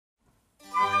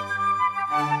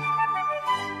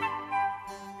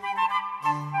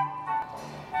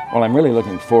Well, I'm really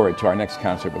looking forward to our next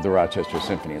concert with the Rochester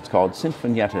Symphony. It's called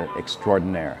Sinfonietta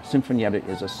Extraordinaire. Sinfonietta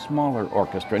is a smaller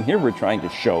orchestra, and here we're trying to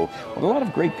show what a lot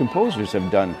of great composers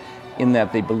have done in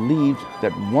that they believed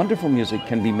that wonderful music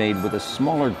can be made with a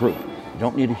smaller group. You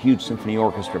don't need a huge symphony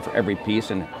orchestra for every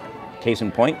piece, and case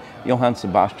in point, Johann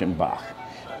Sebastian Bach.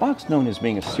 Bach's known as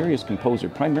being a serious composer,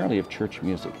 primarily of church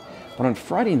music. But on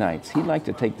Friday nights, he'd like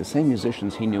to take the same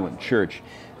musicians he knew in church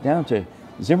down to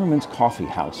Zimmerman's Coffee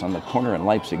House on the corner in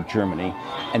Leipzig, Germany,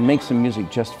 and make some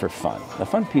music just for fun. The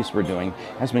fun piece we're doing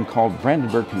has been called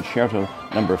Brandenburg Concerto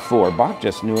No. 4. Bach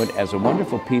just knew it as a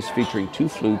wonderful piece featuring 2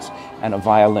 flutes and a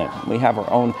violin. We have our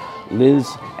own Liz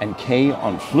and Kay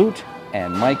on flute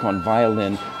and Mike on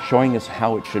violin, showing us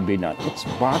how it should be done. It's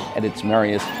Bach at its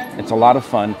merriest. It's a lot of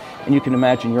fun, and you can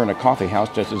imagine you're in a coffee house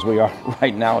just as we are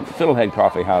right now at the Fiddlehead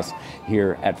Coffee House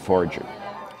here at Forager.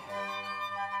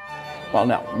 Well,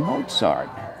 now, Mozart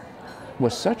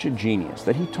was such a genius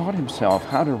that he taught himself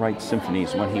how to write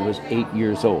symphonies when he was 8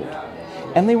 years old.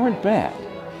 And they weren't bad.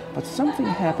 But something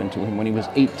happened to him when he was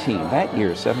 18. That year,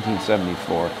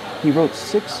 1774, he wrote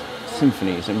 6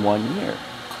 symphonies in 1 year.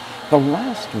 The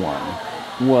last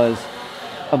one was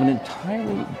of an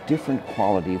entirely different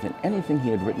quality than anything he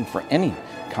had written for any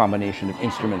combination of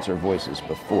instruments or voices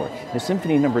before. His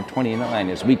Symphony No. 29,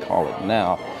 as we call it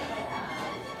now,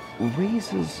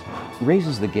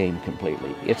 raises the game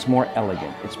completely. It's more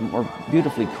elegant, it's more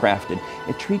beautifully crafted,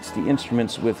 it treats the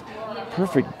instruments with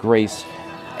perfect grace,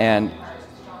 and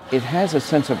it has a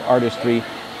sense of artistry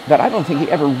that I don't think he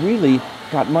ever really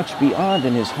got much beyond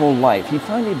in his whole life. He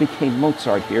finally became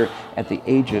Mozart here at the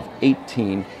age of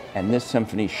 18, and this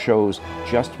symphony shows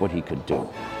just what he could do.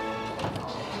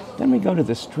 Then we go to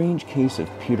the strange case of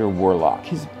Peter Warlock.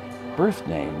 His birth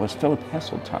name was Philip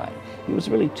Heseltine. He was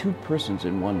really 2 persons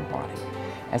in one body.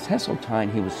 As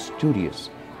Heseltine, he was studious,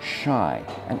 shy,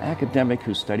 an academic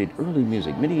who studied early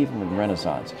music, medieval and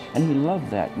Renaissance, and he loved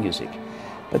that music.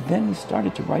 But then he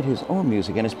started to write his own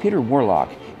music, and as Peter Warlock,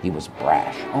 he was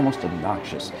brash, almost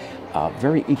obnoxious,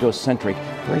 very egocentric,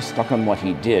 very stuck on what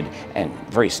he did, and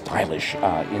very stylish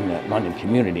in the London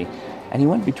community. And he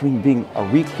went between being a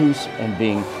recluse and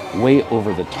being way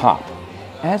over the top.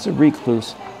 As a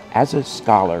recluse, as a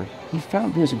scholar, he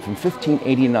found music from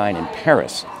 1589 in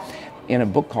Paris in a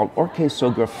book called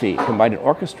Orchestrographie, combined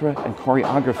orchestra and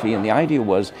choreography, and the idea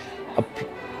was an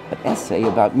essay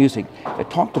about music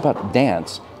that talked about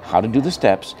dance, how to do the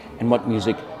steps, and what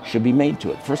music should be made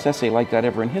to it. First essay like that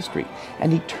ever in history.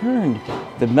 And he turned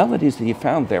the melodies that he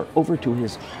found there over to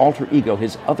his alter ego,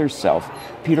 his other self,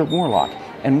 Peter Warlock.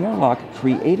 And Warlock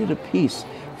created a piece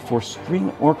for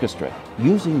string orchestra,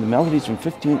 using the melodies from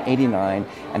 1589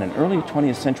 and an early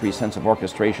 20th century sense of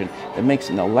orchestration that makes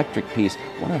an electric piece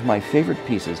one of my favorite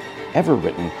pieces ever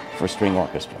written for string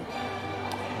orchestra.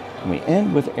 And we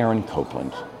end with Aaron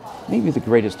Copland, maybe the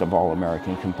greatest of all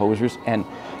American composers, and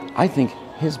I think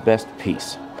his best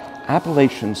piece,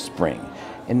 Appalachian Spring.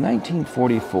 In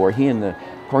 1944, he and the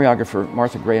choreographer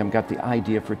Martha Graham got the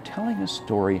idea for telling a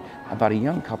story about a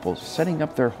young couple setting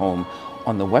up their home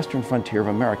on the western frontier of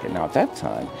America. Now, at that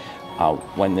time,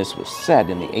 when this was set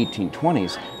in the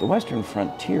 1820s, the western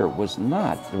frontier was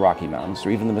not the Rocky Mountains or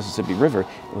even the Mississippi River.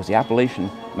 It was the Appalachian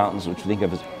Mountains, which we think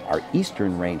of as our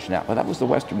eastern range now, but that was the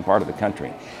western part of the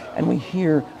country. And we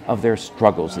hear of their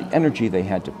struggles, the energy they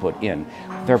had to put in,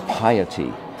 their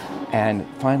piety, and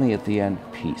finally at the end,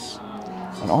 peace.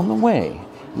 And on the way,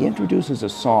 he introduces a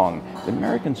song that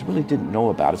Americans really didn't know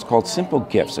about. It's called Simple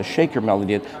Gifts, a shaker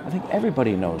melody that I think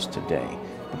everybody knows today.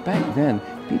 But back then,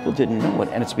 people didn't know it,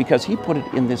 and it's because he put it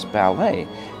in this ballet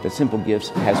that Simple Gifts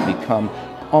has become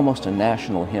almost a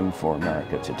national hymn for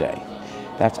America today.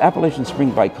 That's Appalachian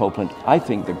Spring by Copland, I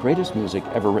think the greatest music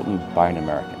ever written by an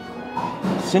American.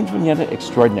 Sinfonietta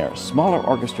Extraordinaire, smaller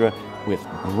orchestra with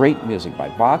great music by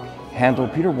Bach, Handel,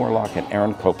 Peter Warlock, and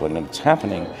Aaron Copland, and it's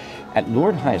happening at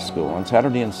Lourdes High School on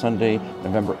Saturday and Sunday,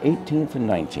 November 18th and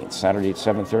 19th. Saturday at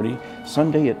 7:30,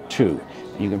 Sunday at 2.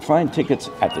 You can find tickets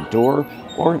at the door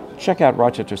or check out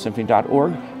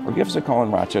rochestersymphony.org or give us a call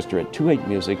in Rochester at 28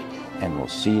 Music, and we'll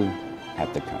see you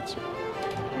at the concert.